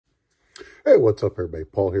Hey, what's up everybody?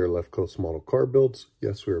 Paul here, Left Coast Model Car Builds.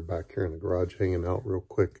 Yes, we are back here in the garage hanging out real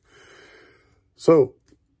quick. So,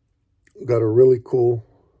 got a really cool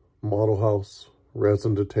model house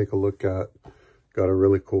resin to take a look at. Got a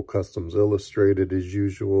really cool Kustoms illustrated as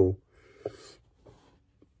usual.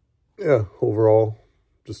 Yeah, overall,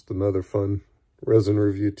 just another fun resin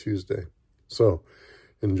review Tuesday. So,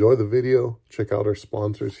 enjoy the video. Check out our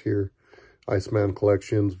sponsors here. Iceman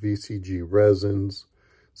Collections, VCG Resins,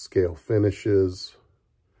 Scale Finishes.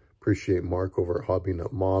 Appreciate Mark over at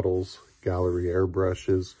Hobbynut Models, Gallery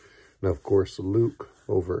Airbrushes, and of course Luke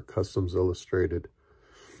over at Kustoms Illustrated.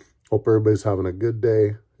 Hope everybody's having a good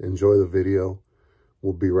day. Enjoy the video.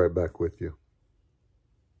 We'll be right back with you.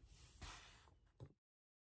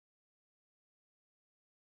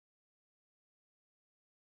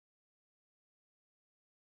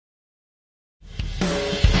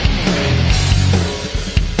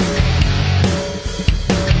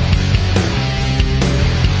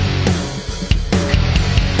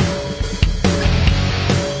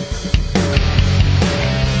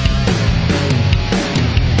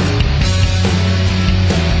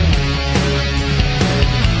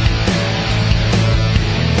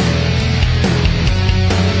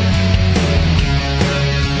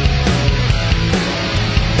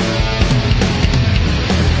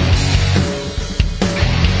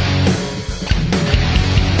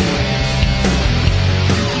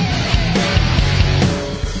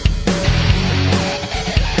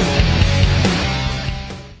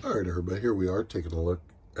 Everybody, here we are taking a look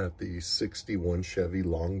at the 61 Chevy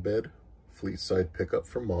long bed fleet side pickup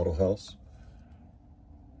from Model House.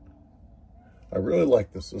 I really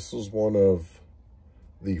like this. This is one of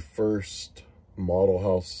the first Model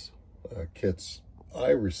House kits I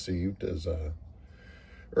received as a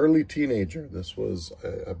early teenager. This was,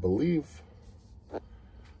 I believe,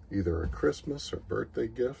 either a Christmas or birthday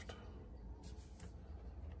gift.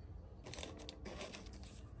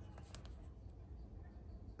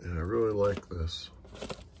 And I really like this.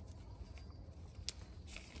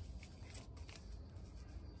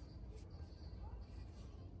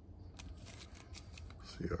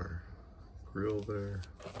 See our grill there.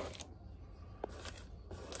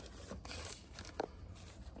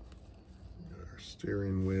 Our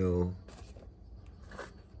steering wheel.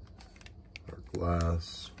 Our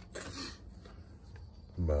glass.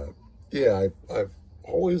 But yeah, I've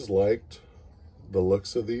always liked the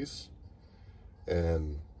looks of these.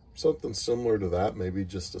 And something similar to that, maybe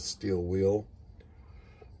just a steel wheel,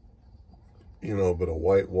 you know, but a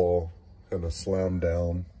white wall and a slam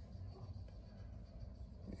down,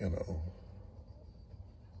 you know.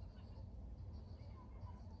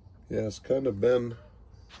 Yeah, it's kind of been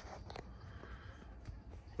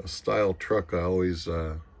a style truck I always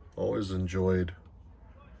enjoyed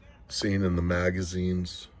seeing in the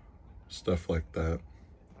magazines, stuff like that.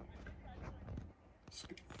 Let's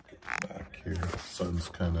get back here. Sun's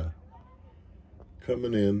kind of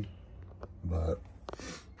coming in, but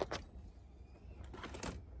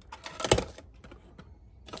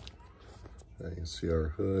you can see our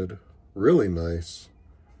hood. Really nice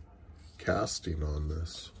casting on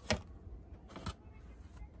this.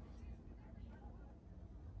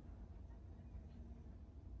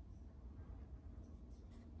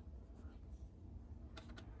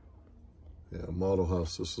 Yeah, Model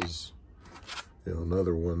House, this is, you know,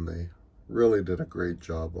 another one they really did a great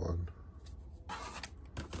job on.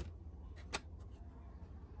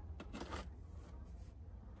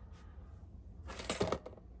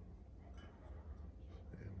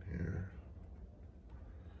 In here.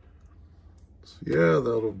 So yeah,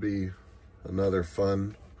 that'll be another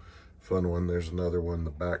fun one. There's another one in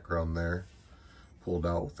the background there. Pulled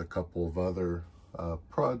out with a couple of other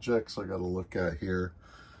projects I got to look at here.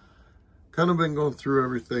 Kind of been going through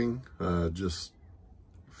everything, just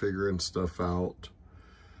figuring stuff out,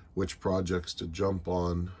 which projects to jump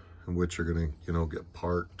on and which are gonna, you know, get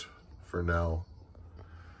parked for now.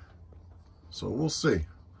 So we'll see.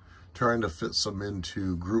 Trying to fit some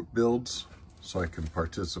into group builds so I can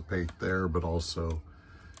participate there, but also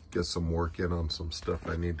get some work in on some stuff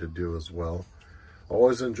I need to do as well.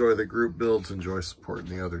 Always enjoy the group builds, enjoy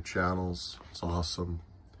supporting the other channels. It's awesome.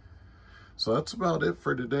 So that's about it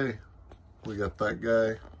for today. We got that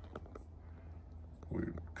guy. We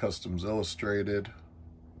Kustoms Illustrated.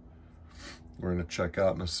 We're gonna check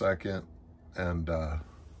out in a second, and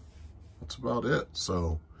that's about it.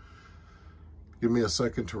 So give me a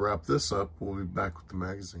second to wrap this up. We'll be back with the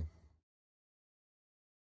magazine.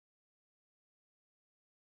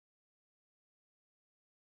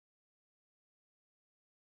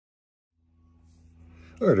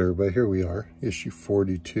 All right, everybody, here we are, issue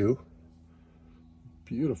 42.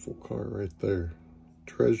 Beautiful car right there.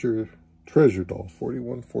 Treasure Doll,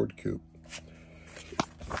 41 Ford Coupe.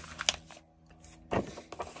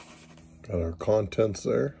 Got our contents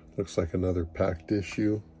there. Looks like another packed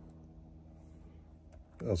issue,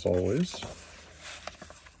 as always.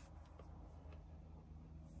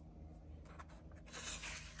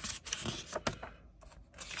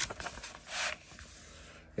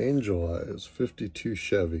 Angel Eyes, 52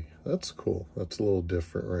 Chevy. That's cool. That's a little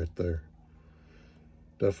different right there.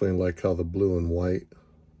 Definitely like how the blue and white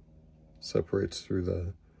separates through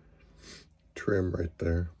the trim right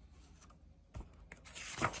there.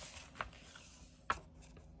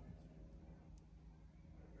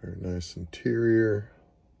 Very nice interior.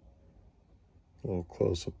 A little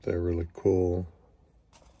close up there, really cool.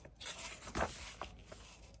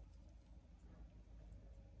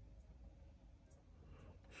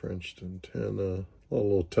 Frenched antenna, all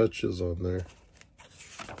little touches on there.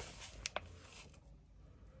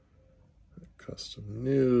 Custom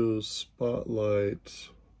news, spotlights.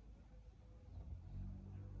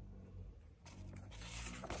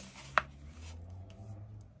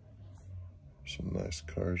 Some nice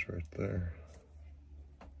cars right there.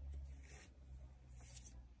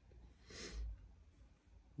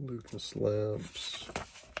 Lucas lamps.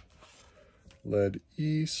 LED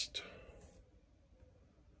East.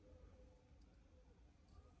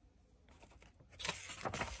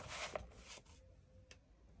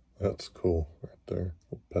 That's cool right there.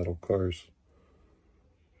 Little pedal cars.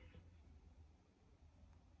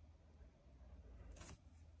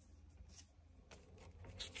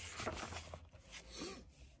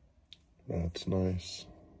 That's nice.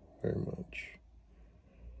 Very much.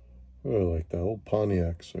 I really like that. Old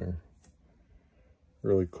Pontiacs are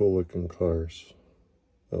really cool looking cars.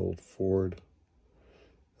 That old Ford.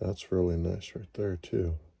 That's really nice right there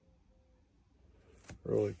too.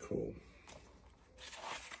 Really cool.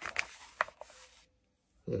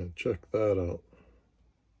 Yeah, check that out.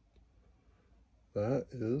 That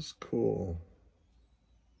is cool.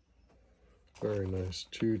 Very nice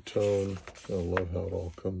two-tone. I love how it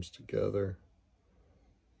all comes together.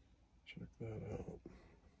 Check that out.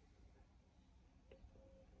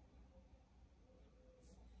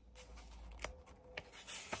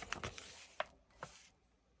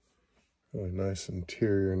 Really nice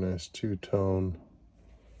interior, nice two-tone.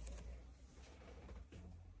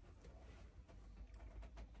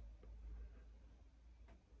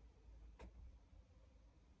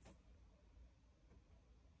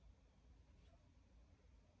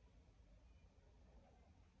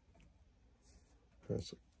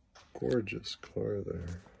 That's a gorgeous car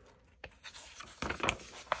there.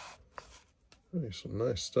 Hey, some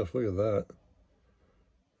nice stuff. Look at that.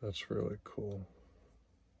 That's really cool.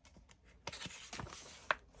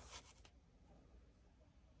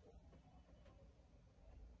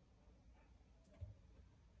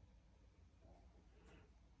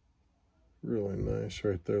 Really nice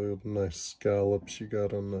right there. Little nice scallops you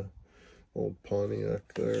got on the old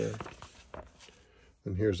Pontiac there.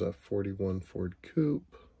 And here's that 41 Ford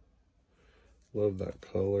Coupe. Love that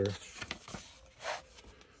color.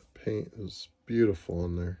 Paint is beautiful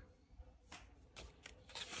on there.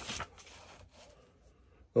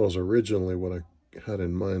 That was originally what I had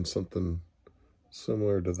in mind, something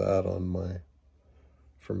similar to that on my,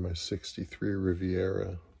 from my 63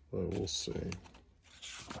 Riviera, but we'll see.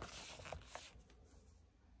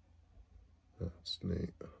 That's neat.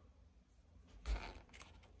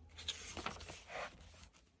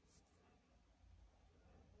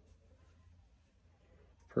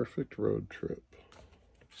 Perfect road trip.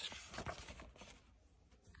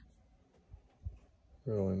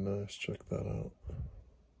 Really nice. Check that out.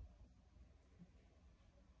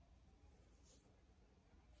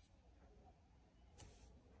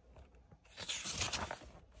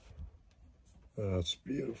 That's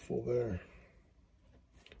beautiful there.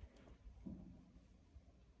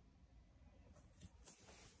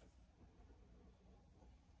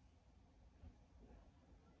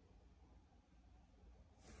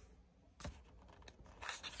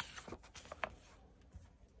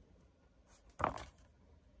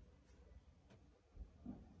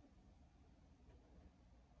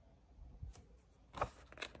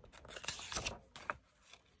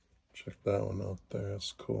 Check that one out there.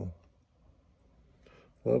 That's cool.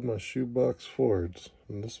 Love my shoebox Fords,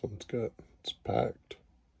 and this one's got, it's packed.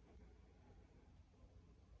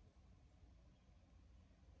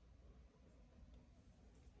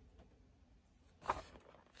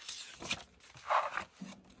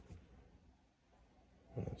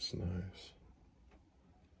 That's nice.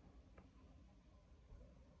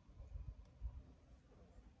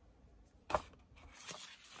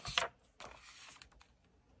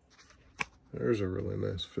 There's a really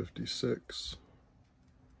nice 56.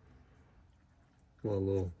 Well,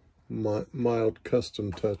 little mild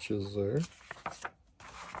custom touches there.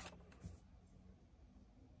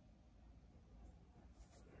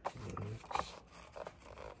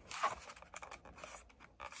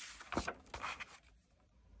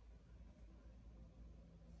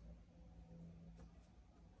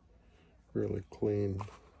 Really clean.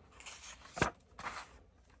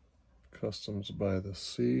 Kustoms by the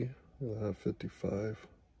Sea. We'll have 55.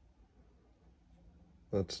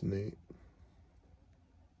 That's neat.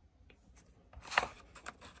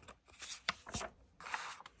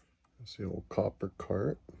 That's the old copper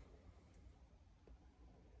cart.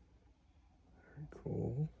 Very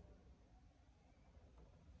cool.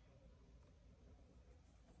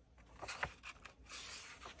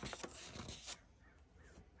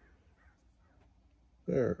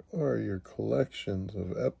 There are your collections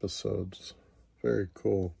of episodes. Very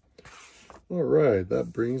cool. All right,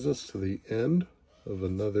 that brings us to the end of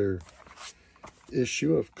another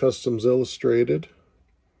issue of Kustoms Illustrated.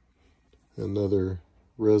 Another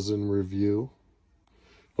resin review.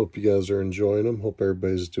 Hope you guys are enjoying them. Hope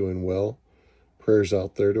everybody's doing well. Prayers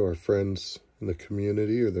out there to our friends in the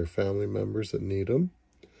community or their family members that need them.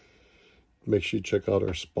 Make sure you check out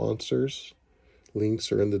our sponsors.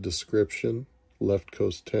 Links are in the description. Left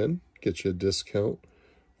Coast 10 gets you a discount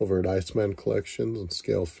over at Iceman Collections and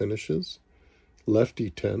Scale Finishes. Lefty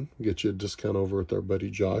 10 gets you a discount over with our buddy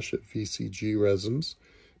Josh at VCG Resins.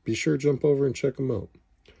 Be sure to jump over and check them out.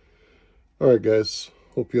 All right, guys.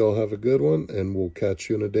 Hope you all have a good one, and we'll catch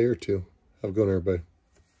you in a day or two. Have a good one, everybody.